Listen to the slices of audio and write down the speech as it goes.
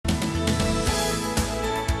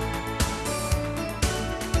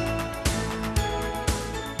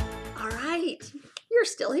you're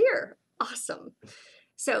still here. Awesome.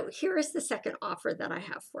 So here is the second offer that I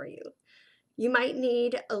have for you. You might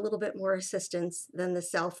need a little bit more assistance than the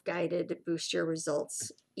self-guided Boost Your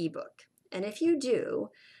Results ebook. And if you do,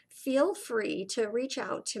 feel free to reach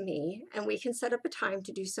out to me and we can set up a time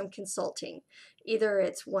to do some consulting. Either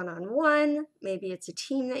it's one-on-one, maybe it's a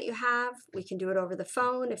team that you have. We can do it over the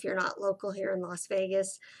phone if you're not local here in Las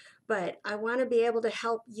Vegas. But I want to be able to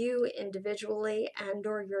help you individually and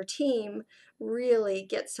or your team really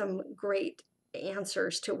get some great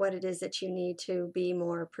answers to what it is that you need to be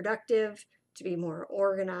more productive, to be more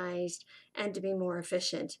organized, and to be more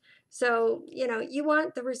efficient. So, you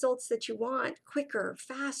want the results that you want quicker,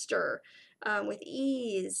 faster, with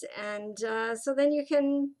ease. And so then you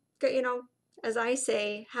can, as I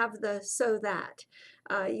say, have the so that.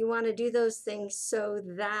 You want to do those things so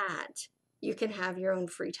that you can have your own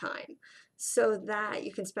free time, so that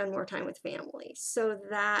you can spend more time with family, so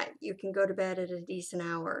that you can go to bed at a decent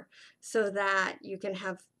hour, so that you can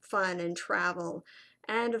have fun and travel,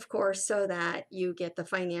 and of course, so that you get the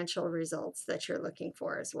financial results that you're looking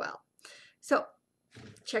for as well. So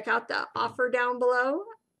check out the offer down below.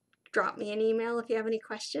 Drop me an email if you have any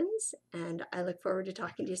questions, and I look forward to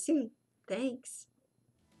talking to you soon. Thanks.